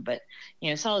alone. But,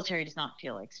 solitary does not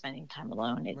feel like spending time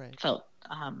alone. It felt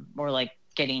more like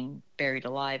getting buried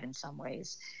alive in some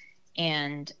ways.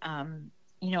 And,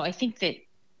 I think that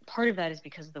part of that is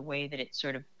because of the way that it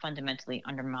sort of fundamentally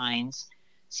undermines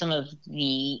some of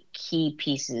the key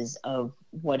pieces of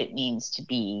what it means to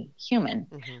be human.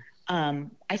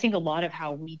 I think a lot of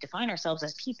how we define ourselves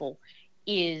as people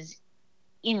is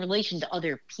in relation to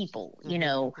other people,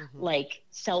 like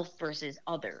self versus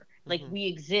other. Like we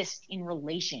exist in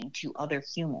relation to other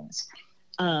humans.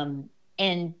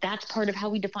 And that's part of how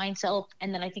we define self.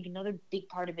 And then I think another big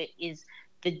part of it is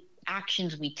the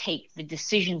actions we take, the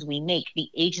decisions we make, the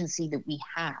agency that we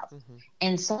have.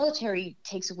 And solitary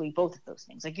takes away both of those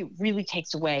things. Like it really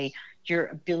takes away your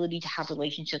ability to have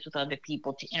relationships with other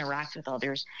people, to interact with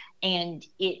others. And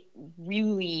it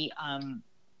really,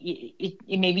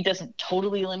 it maybe doesn't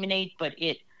totally eliminate, but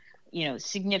it,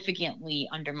 significantly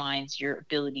undermines your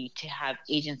ability to have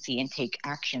agency and take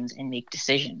actions and make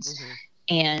decisions.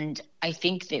 And I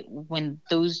think that when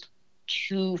those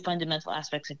 2 fundamental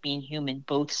aspects of being human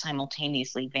both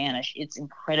simultaneously vanish, it's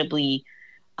incredibly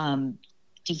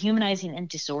dehumanizing and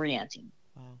disorienting.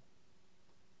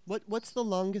 Wow. What's the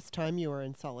longest time you were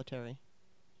in solitary?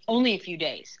 Only a few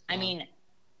days. Wow. I mean,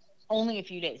 only a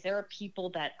few days. There are people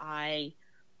that I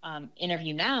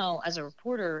interview now as a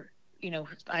reporter.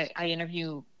 I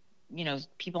interview,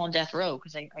 people on death row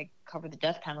because I cover the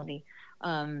death penalty.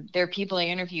 There are people I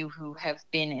interview who have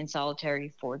been in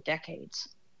solitary for decades.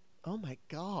 Oh my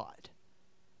God.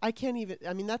 I can't even,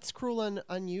 I mean, that's cruel and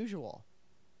unusual.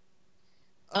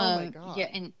 Oh my God. Yeah,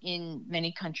 in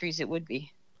many countries it would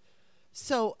be.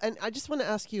 So, and I just want to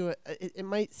ask you, it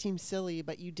might seem silly,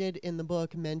 but you did in the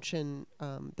book mention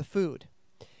the food.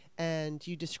 And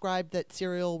you described that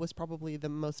cereal was probably the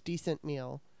most decent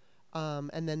meal.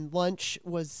 And then lunch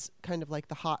was kind of like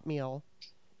the hot meal.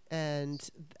 And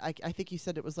I think you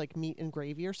said it was like meat and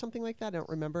gravy or something like that. I don't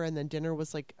remember. And then dinner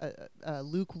was like a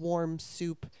lukewarm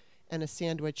soup and a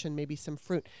sandwich and maybe some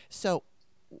fruit. So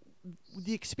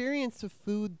the experience of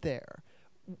food there,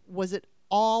 was it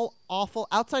all awful?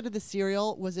 Outside of the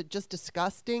cereal, was it just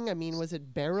disgusting? I mean, was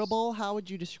it bearable? How would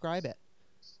you describe it?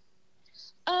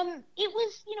 It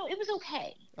was, it was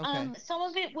okay. Some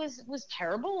of it was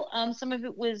terrible. Some of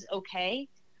it was okay.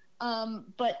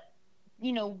 But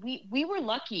we were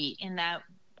lucky in that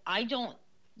I don't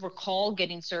recall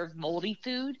getting served moldy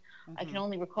food. I can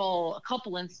only recall a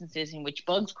couple instances in which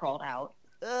bugs crawled out.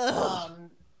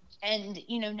 And,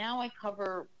 now I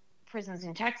cover prisons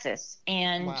in Texas.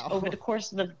 And over the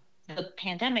course of the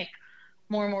pandemic,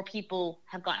 more and more people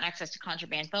have gotten access to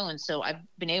contraband phones. So I've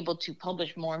been able to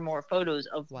publish more and more photos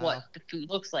of what the food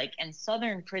looks like. And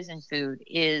Southern prison food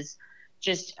is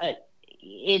just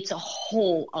it's a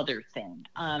whole other thing.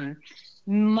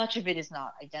 Much of it is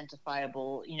not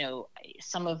identifiable.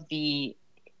 Some of the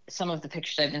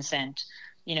pictures I've been sent,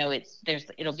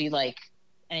 it'll be like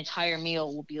an entire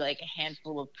meal will be like a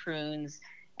handful of prunes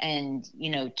and,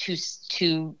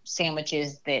 two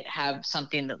sandwiches that have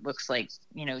something that looks like,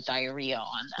 diarrhea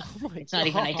on them. It's not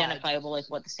even identifiable like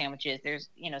what the sandwich is. There's,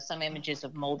 some images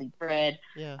of moldy bread.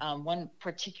 Yeah. One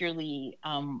particularly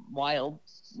wild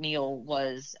meal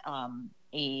was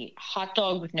a hot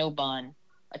dog with no bun,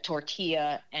 a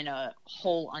tortilla, and a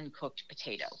whole uncooked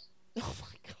potato. Oh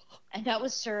my God. And that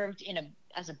was served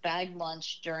as a bag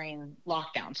lunch during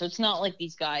lockdown. So it's not like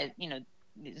these guys,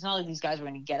 it's not like these guys were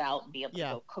going to get out and be able to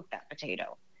go cook that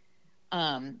potato.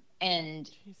 And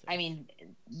Jesus. I mean,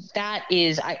 that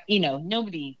is,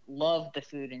 nobody loved the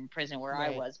food in prison where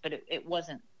I was, but it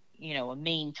wasn't, a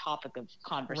main topic of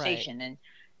conversation. Right.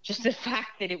 just the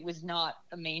fact that it was not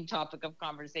a main topic of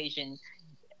conversation,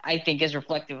 I think, is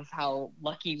reflective of how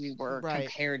lucky we were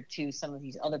compared to some of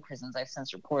these other prisons I've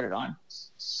since reported on.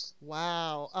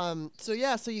 Wow. So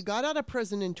you got out of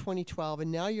prison in 2012,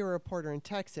 and now you're a reporter in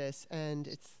Texas, and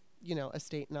it's, a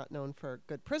state not known for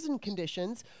good prison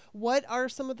conditions. What are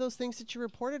some of those things that you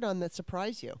reported on that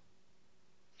surprise you?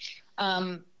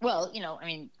 Well,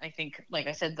 I think, like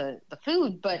I said, the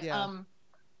food, but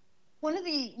one of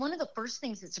the first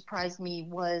things that surprised me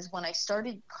was when I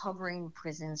started covering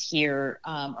prisons here,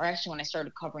 or actually when I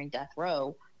started covering death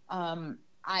row.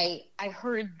 I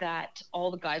heard that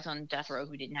all the guys on death row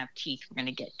who didn't have teeth were going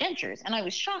to get dentures, and I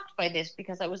was shocked by this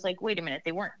because I was like, wait a minute,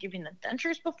 they weren't giving them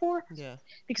dentures before? Yeah.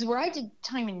 Because where I did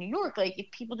time in New York, like, if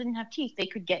people didn't have teeth, they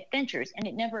could get dentures, and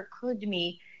it never occurred to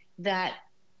me that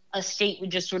a state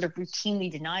would just sort of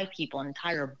routinely deny people an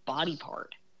entire body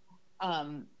part.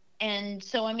 And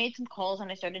so I made some calls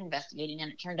and I started investigating,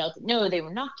 and it turned out that no, they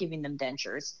were not giving them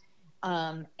dentures.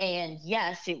 And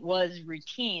yes, it was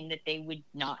routine that they would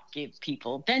not give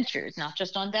people dentures, not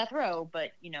just on death row,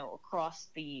 but, across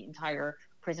the entire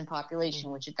prison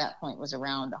population, which at that point was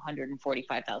around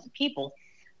 145,000 people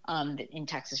in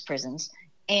Texas prisons.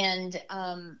 And,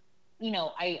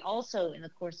 I also, in the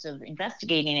course of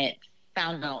investigating it,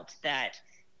 found out that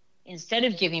instead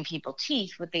of giving people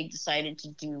teeth, what they decided to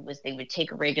do was they would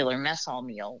take a regular mess hall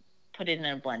meal, put it in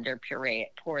a blender, puree it,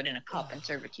 pour it in a cup, and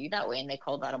serve it to you that way. And they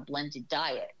called that a blended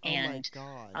diet. My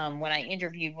God. When I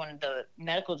interviewed one of the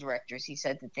medical directors, he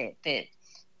said that they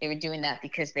were doing that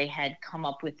because they had come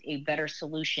up with a better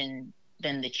solution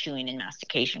than the chewing and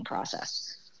mastication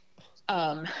process.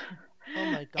 Oh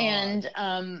my God.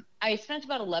 And I spent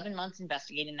about 11 months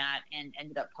investigating that and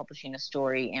ended up publishing a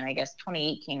story in, I guess,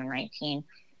 2018 or 19.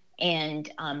 And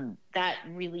that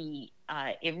really,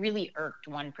 it really irked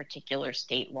one particular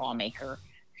state lawmaker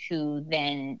who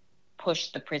then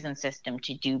pushed the prison system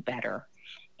to do better.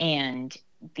 And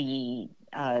the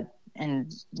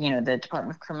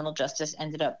Department of Criminal Justice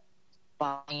ended up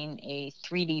buying a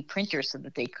 3D printer so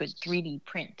that they could 3D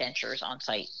print dentures on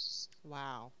site.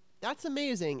 Wow. That's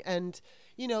amazing. And,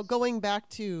 going back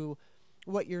to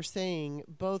what you're saying,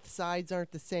 both sides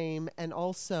aren't the same. And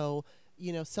also,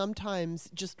 sometimes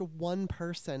just one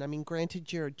person, I mean,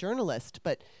 granted you're a journalist,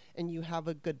 and you have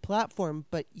a good platform,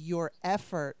 but your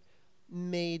effort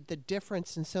made the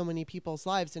difference in so many people's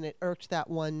lives, and it irked that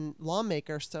one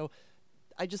lawmaker. So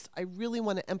I really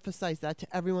want to emphasize that to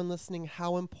everyone listening,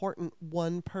 how important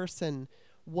one person,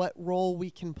 what role we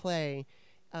can play.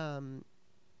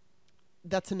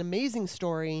 That's an amazing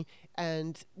story,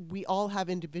 and we all have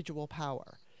individual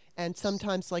power. And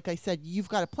sometimes, like I said, you've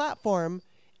got a platform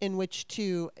in which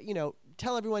to,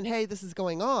 tell everyone, hey, this is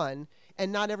going on,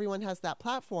 and not everyone has that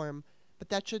platform, but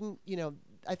that shouldn't,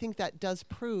 I think that does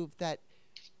prove that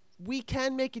we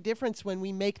can make a difference when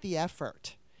we make the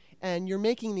effort, and you're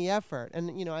making the effort.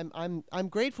 And, I'm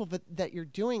grateful that you're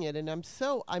doing it. And I'm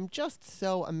just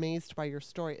so amazed by your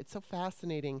story. It's so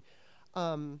fascinating.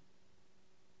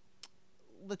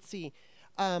 Let's see.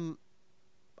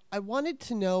 I wanted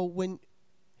to know when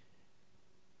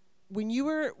you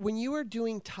were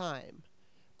doing time,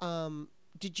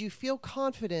 did you feel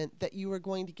confident that you were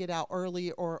going to get out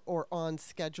early or on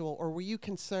schedule, or were you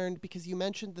concerned because you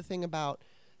mentioned the thing about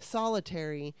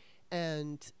solitary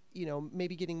and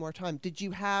maybe getting more time? Did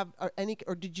you have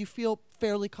or did you feel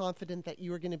fairly confident that you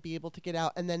were going to be able to get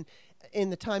out, and then in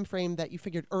the time frame that you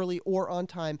figured early or on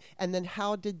time? And then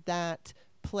how did that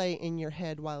play in your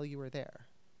head while you were there?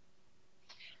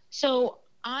 So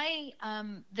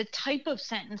the type of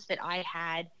sentence that I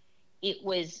had, it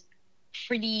was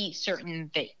pretty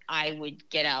certain that I would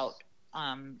get out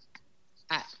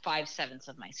at 5/7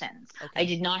 of my sentence. Okay. I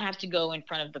did not have to go in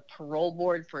front of the parole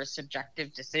board for a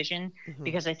subjective decision,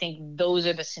 because I think those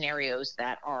are the scenarios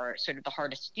that are sort of the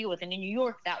hardest to deal with. And in New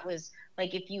York, that was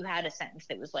like if you had a sentence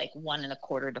that was like 1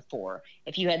 1/4 to 4.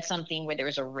 If you had something where there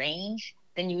was a range,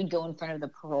 then you would go in front of the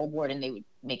parole board and they would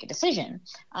make a decision.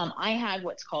 I had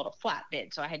what's called a flat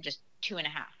bid. So I had just 2.5.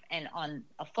 And on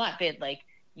a flat bid, like,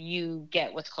 you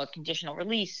get what's called conditional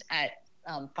release at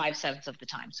 5/7 of the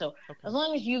time. So as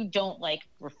long as you don't like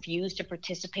refuse to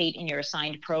participate in your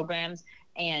assigned programs,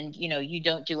 and you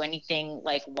don't do anything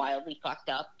like wildly fucked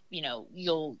up,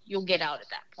 you'll get out at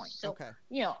that point. So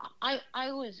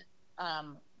I was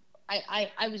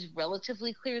I was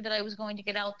relatively clear that I was going to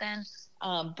get out then,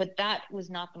 but that was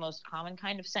not the most common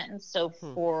kind of sentence. So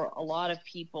for a lot of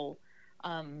people,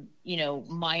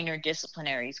 minor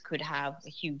disciplinaries could have a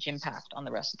huge impact on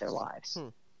the rest of their lives.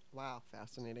 Wow,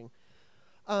 fascinating.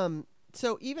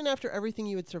 So even after everything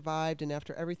you had survived and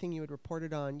after everything you had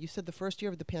reported on, you said the first year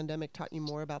of the pandemic taught you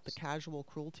more about the casual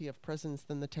cruelty of prisons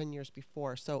than the 10 years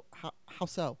before. So how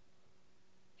so?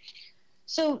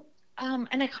 So, and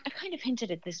I kind of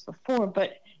hinted at this before,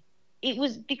 but it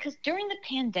was because during the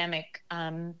pandemic,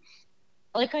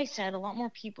 like I said, a lot more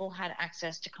people had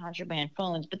access to contraband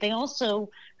phones, but they also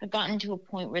had gotten to a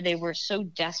point where they were so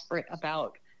desperate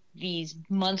about these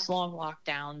months-long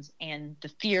lockdowns and the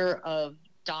fear of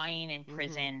dying in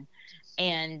prison,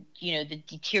 and the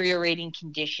deteriorating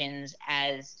conditions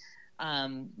as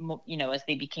as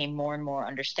they became more and more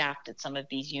understaffed at some of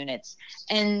these units.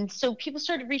 And so people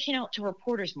started reaching out to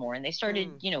reporters more, and they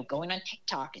started going on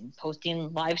TikTok and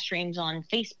posting live streams on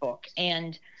Facebook.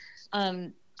 And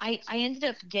I ended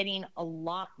up getting a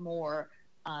lot more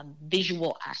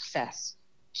visual access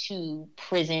to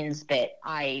prisons that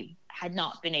I had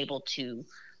not been able to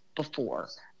before.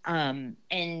 And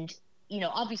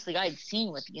obviously I'd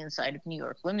seen what the inside of New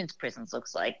York women's prisons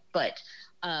looks like, but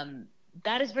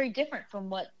that is very different from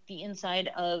what the inside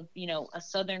of, a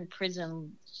southern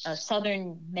prison, a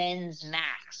southern men's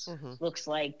max looks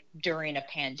like during a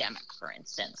pandemic, for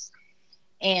instance.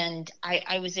 And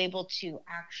I was able to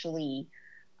actually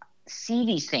see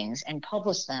these things and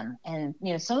publish them. And,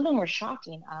 some of them were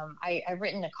shocking. I've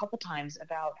written a couple times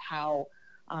about how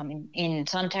in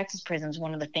some Texas prisons,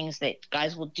 one of the things that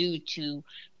guys will do to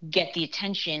get the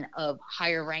attention of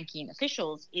higher ranking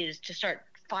officials is to start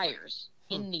fires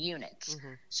in the units.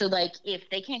 So like if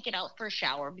they can't get out for a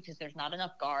shower because there's not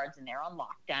enough guards and they're on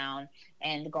lockdown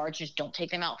and the guards just don't take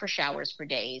them out for showers for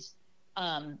days,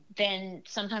 then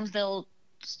sometimes they'll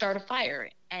start a fire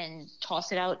and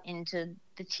toss it out into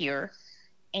the tier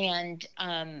and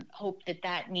hope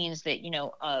that means that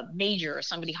a major or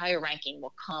somebody higher ranking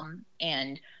will come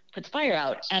and put the fire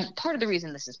out. And part of the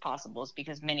reason this is possible is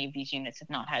because many of these units have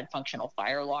not had functional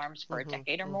fire alarms for a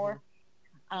decade or more.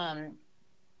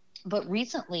 But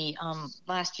recently,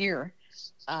 last year,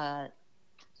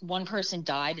 one person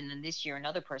died, and then this year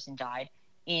another person died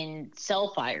in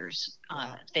cell fires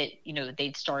that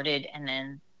they'd started, and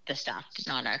then the staff did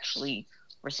not actually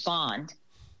respond.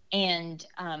 And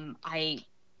I'm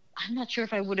not sure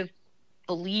if I would have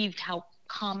believed how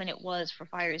common it was for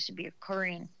fires to be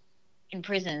occurring in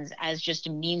prisons as just a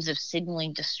means of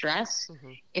signaling distress,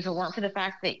 if it weren't for the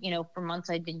fact that for months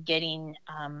I'd been getting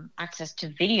access to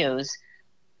videos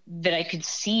that I could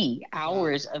see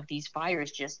hours of these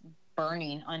fires just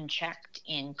burning unchecked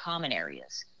in common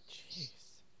areas. Jeez,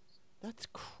 that's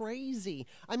crazy.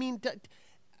 I mean,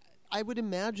 I would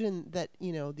imagine that,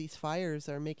 these fires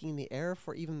are making the air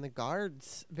for even the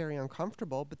guards very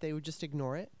uncomfortable, but they would just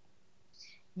ignore it.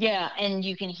 Yeah, and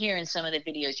you can hear in some of the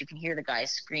videos, you can hear the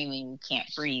guys screaming, "We can't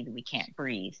breathe, we can't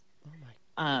breathe." Oh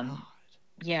my God.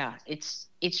 Yeah, it's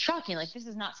shocking. Like, this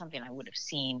is not something I would have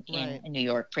seen in a New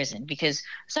York prison, because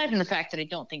aside from the fact that I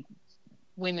don't think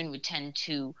women would tend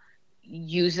to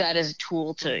use that as a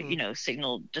tool to,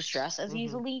 signal distress as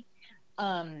easily,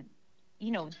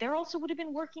 there also would have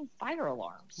been working fire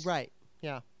alarms. Right.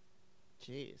 Yeah.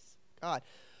 Jeez. God.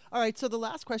 All right. So the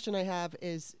last question I have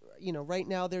is, right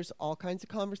now there's all kinds of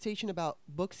conversation about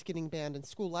books getting banned in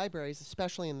school libraries,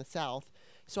 especially in the South.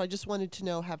 So I just wanted to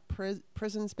know, have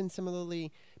prisons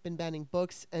similarly been banning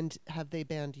books, and have they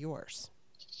banned yours?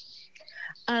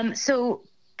 So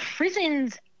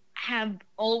prisons have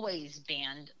always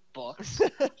banned books,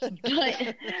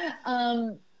 but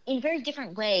in a very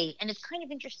different way. And it's kind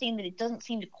of interesting that it doesn't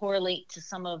seem to correlate to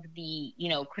some of the,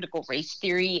 critical race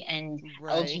theory and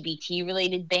LGBT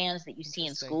related bans that you see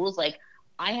in schools. Like,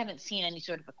 I haven't seen any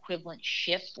sort of equivalent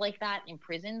shift like that in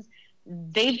prisons.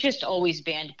 They've just always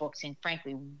banned books in,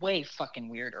 frankly, way fucking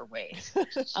weirder ways.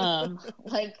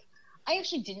 Like, I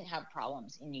actually didn't have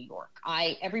problems in New York.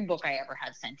 Every book I ever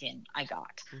had sent in, I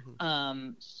got.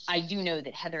 I do know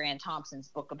that Heather Ann Thompson's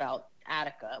book about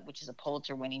Attica, which is a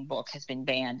Pulitzer-winning book, has been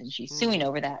banned, and she's suing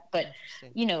over that. But,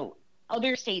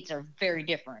 other states are very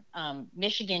different.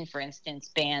 Michigan, for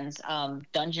instance, bans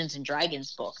Dungeons and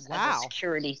Dragons books as a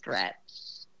security threat.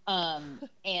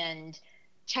 And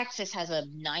Texas has a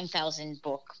 9,000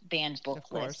 book banned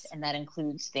book list, and that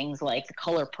includes things like The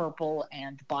Color Purple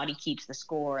and The Body Keeps the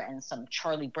Score, and some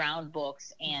Charlie Brown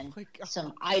books, and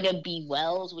some Ida B.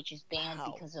 Wells, which is banned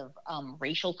because of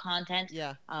racial content.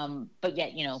 But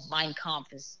yet, Mein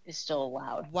Kampf is still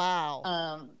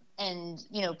allowed. And,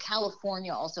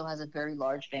 California also has a very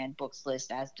large banned books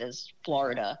list, as does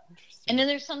Florida. And then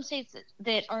there's some states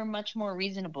that are much more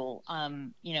reasonable.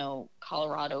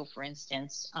 Colorado, for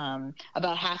instance,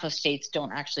 about half of states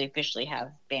don't actually officially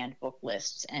have banned book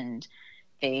lists. And,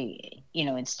 they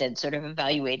instead sort of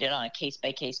evaluate it on a case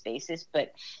by case basis.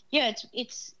 But yeah,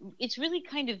 it's really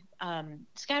kind of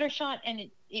scattershot, and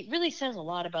it really says a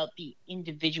lot about the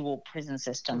individual prison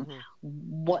system,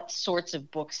 what sorts of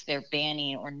books they're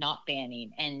banning or not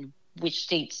banning, and which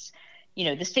states,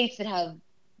 the states that have,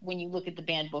 when you look at the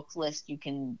banned books list, you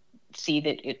can see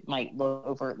that it might look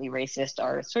overtly racist,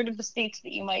 are sort of the states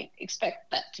that you might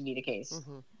expect that to be the case.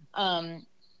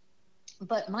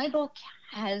 But my book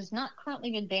has not currently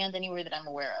been banned anywhere that I'm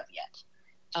aware of yet.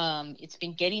 It's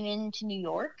been getting into New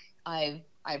York.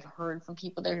 I've heard from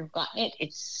people there who've gotten it.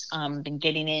 It's been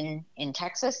getting in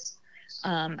Texas.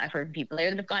 I've heard from people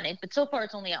there that have gotten it, but so far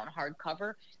it's only out in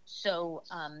hardcover. So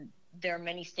there are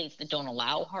many states that don't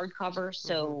allow hardcover.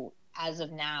 So as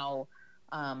of now,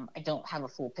 I don't have a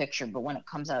full picture, but when it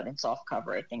comes out in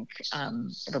softcover, I think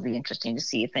it'll be interesting to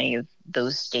see if any of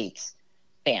those states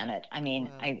ban it. I mean,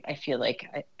 I feel like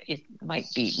it might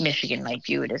be, Michigan might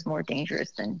view it as more dangerous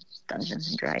than Dungeons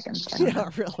and Dragons. Yeah,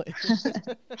 really.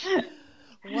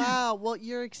 Wow. Well,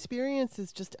 your experience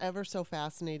is just ever so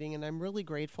fascinating, and I'm really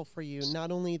grateful for you.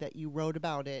 Not only that you wrote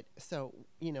about it, so,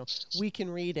 we can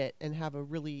read it and have a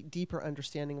really deeper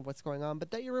understanding of what's going on,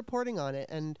 but that you're reporting on it.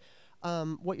 And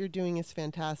what you're doing is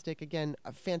fantastic. Again,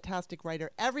 a fantastic writer.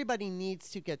 Everybody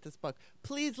needs to get this book.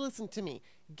 Please listen to me.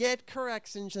 Get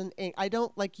Corrections in Ink. I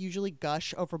don't usually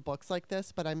gush over books like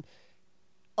this, but I'm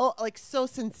so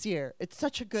sincere. It's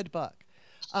such a good book.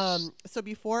 So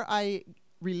before I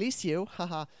release you,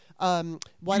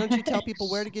 why don't you tell people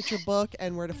where to get your book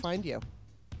and where to find you?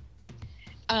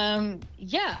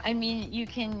 Yeah, I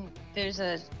mean, there's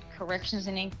a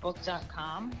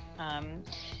correctionsindinkbook.com.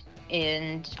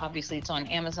 And obviously it's on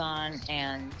Amazon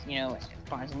and,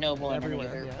 Barnes & Noble and any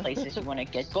other places you want to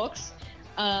get books.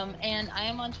 And I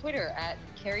am on Twitter at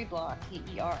Keri Block,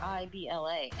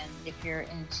 KeriBla. And if you're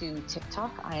into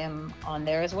TikTok, I am on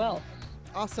there as well.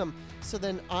 Awesome. So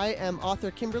then I am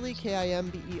author Kimberly, Kimberley.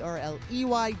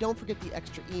 Don't forget the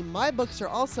extra E. My books are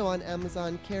also on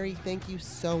Amazon. Keri, thank you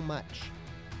so much.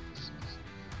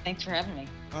 Thanks for having me.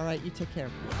 All right, you take care.